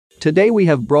Today we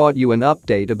have brought you an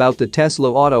update about the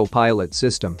Tesla Autopilot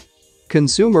system.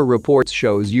 Consumer Reports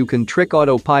shows you can trick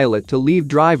Autopilot to leave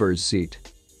driver's seat.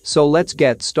 So let's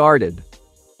get started.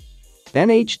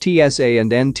 NHTSA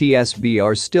and NTSB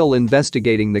are still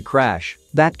investigating the crash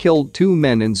that killed 2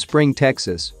 men in Spring,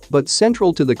 Texas, but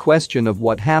central to the question of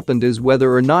what happened is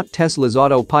whether or not Tesla's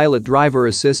Autopilot driver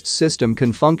assist system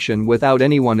can function without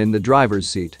anyone in the driver's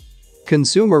seat.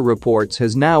 Consumer Reports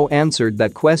has now answered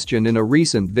that question in a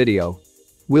recent video.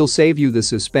 We'll save you the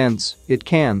suspense, it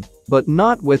can, but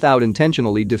not without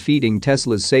intentionally defeating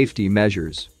Tesla's safety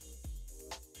measures.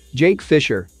 Jake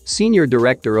Fisher, Senior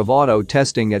Director of Auto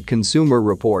Testing at Consumer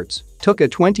Reports, took a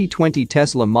 2020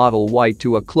 Tesla Model Y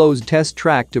to a closed test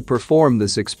track to perform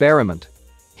this experiment.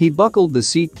 He buckled the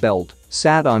seat belt,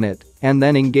 sat on it, and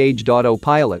then engaged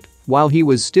Autopilot while he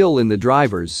was still in the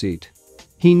driver's seat.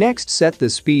 He next set the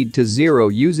speed to 0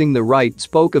 using the right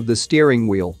spoke of the steering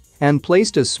wheel and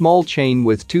placed a small chain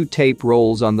with 2 tape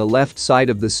rolls on the left side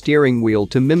of the steering wheel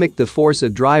to mimic the force a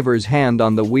driver's hand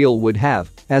on the wheel would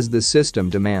have, as the system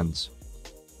demands.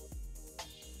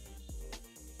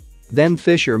 Then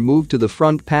Fisher moved to the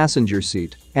front passenger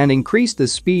seat and increased the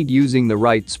speed using the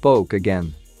right spoke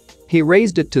again. He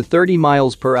raised it to 30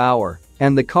 miles per hour,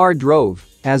 and the car drove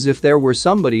as if there were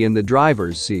somebody in the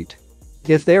driver's seat.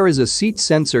 If there is a seat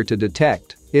sensor to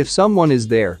detect if someone is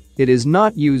there, it is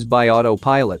not used by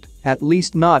Autopilot, at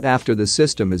least not after the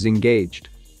system is engaged.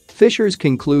 Fisher's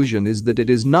conclusion is that it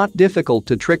is not difficult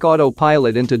to trick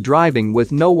Autopilot into driving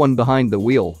with no one behind the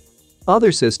wheel.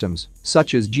 Other systems,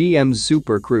 such as GM's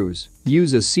Super Cruise,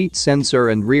 use a seat sensor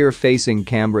and rear-facing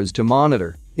cameras to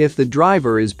monitor if the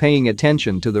driver is paying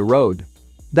attention to the road.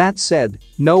 That said,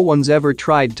 no one's ever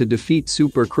tried to defeat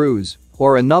Super Cruise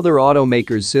or another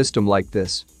automaker's system like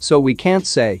this, so we can't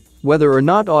say whether or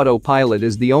not Autopilot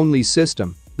is the only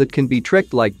system that can be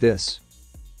tricked like this.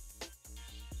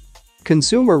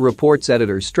 Consumer Reports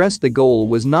editor stressed the goal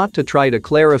was not to try to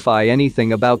clarify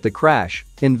anything about the crash.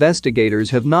 Investigators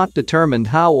have not determined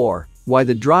how or why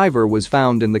the driver was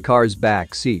found in the car's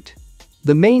back seat.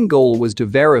 The main goal was to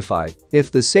verify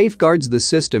if the safeguards the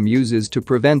system uses to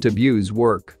prevent abuse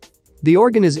work. The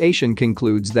organization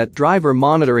concludes that driver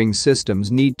monitoring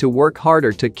systems need to work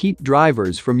harder to keep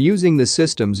drivers from using the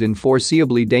systems in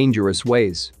foreseeably dangerous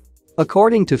ways.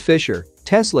 According to Fisher,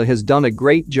 Tesla has done a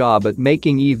great job at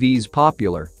making EVs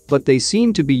popular, but they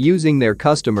seem to be using their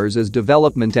customers as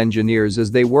development engineers as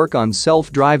they work on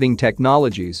self-driving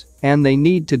technologies, and they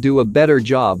need to do a better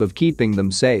job of keeping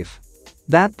them safe.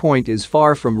 That point is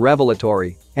far from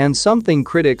revelatory and something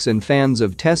critics and fans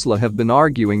of Tesla have been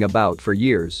arguing about for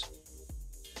years.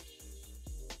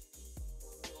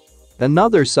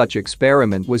 Another such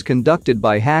experiment was conducted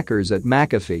by hackers at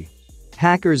McAfee.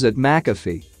 Hackers at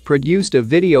McAfee produced a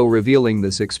video revealing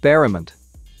this experiment.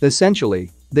 Essentially,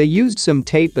 they used some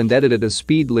tape and edited a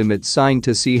speed limit sign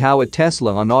to see how a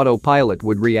Tesla on Autopilot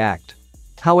would react.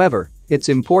 However, it's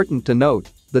important to note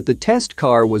that the test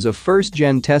car was a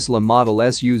first-gen Tesla Model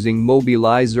S using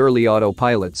Mobileye's early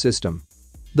Autopilot system.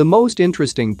 The most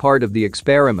interesting part of the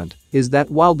experiment is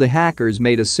that while the hackers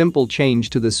made a simple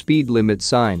change to the speed limit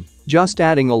sign, just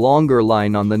adding a longer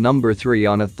line on the number 3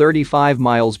 on a 35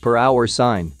 miles per hour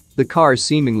sign, the car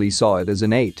seemingly saw it as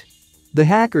an 8. The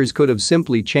hackers could have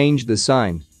simply changed the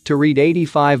sign to read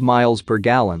 85 miles per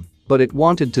gallon, but it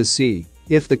wanted to see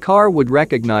if the car would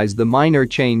recognize the minor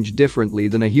change differently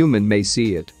than a human may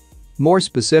see it. More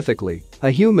specifically,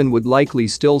 a human would likely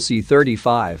still see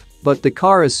 35, but the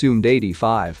car assumed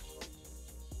 85.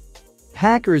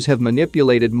 Hackers have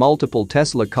manipulated multiple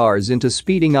Tesla cars into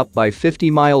speeding up by 50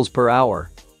 miles per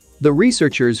hour. The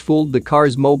researchers fooled the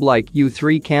car's Mobileye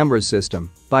Q3 camera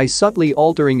system by subtly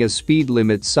altering a speed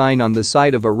limit sign on the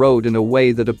side of a road in a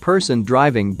way that a person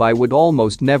driving by would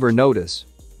almost never notice.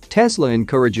 Tesla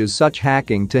encourages such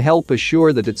hacking to help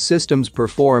assure that its systems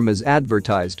perform as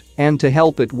advertised and to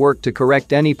help it work to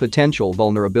correct any potential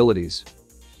vulnerabilities.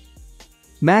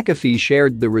 McAfee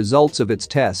shared the results of its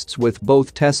tests with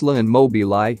both Tesla and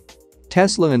Mobileye.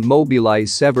 Tesla and Mobileye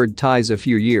severed ties a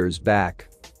few years back.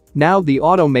 Now the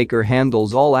automaker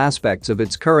handles all aspects of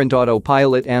its current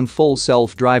Autopilot and full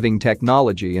self-driving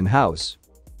technology in-house.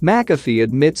 McAfee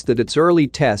admits that its early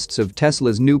tests of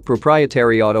Tesla's new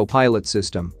proprietary Autopilot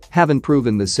system haven't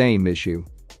proven the same issue.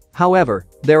 However,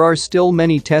 there are still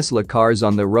many Tesla cars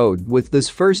on the road with this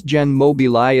first-gen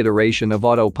Mobileye iteration of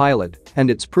Autopilot and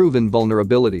its proven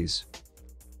vulnerabilities.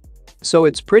 So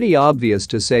it's pretty obvious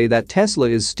to say that Tesla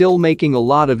is still making a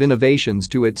lot of innovations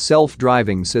to its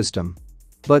self-driving system.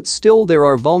 But still there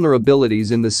are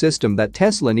vulnerabilities in the system that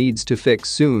Tesla needs to fix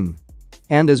soon.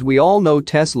 And as we all know,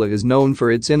 Tesla is known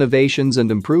for its innovations and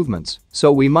improvements,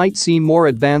 so we might see more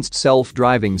advanced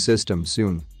self-driving systems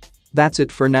soon. That's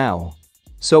it for now.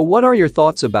 So what are your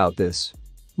thoughts about this?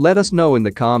 Let us know in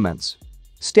the comments.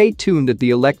 Stay tuned at the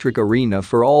Electric Arena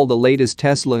for all the latest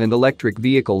Tesla and electric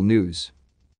vehicle news.